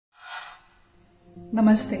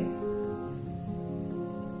Namaste.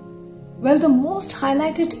 Well, the most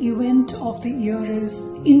highlighted event of the year is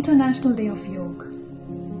International Day of Yoga.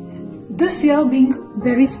 This year being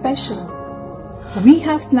very special, we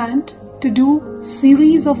have planned to do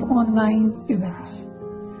series of online events,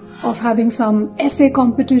 of having some essay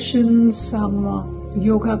competitions, some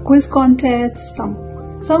yoga quiz contests,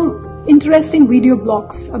 some interesting video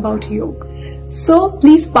blogs about yoga. So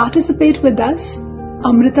please participate with us,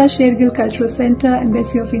 Amrita Shergill Cultural Center,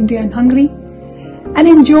 Embassy of India and Hungary, and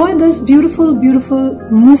enjoy this beautiful, beautiful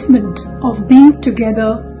movement of being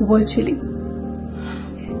together virtually.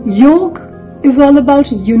 Yoga is all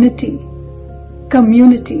about unity,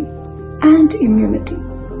 community, and immunity.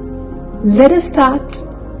 Let us start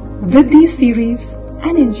with these series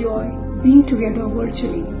and enjoy being together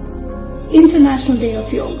virtually. International Day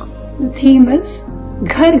of Yoga. The theme is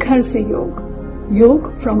Ghar Ghar Se Yoga,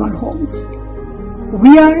 Yoga from our homes.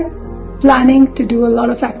 We are planning to do a lot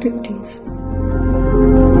of activities.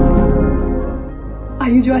 Are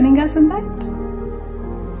you joining us in that?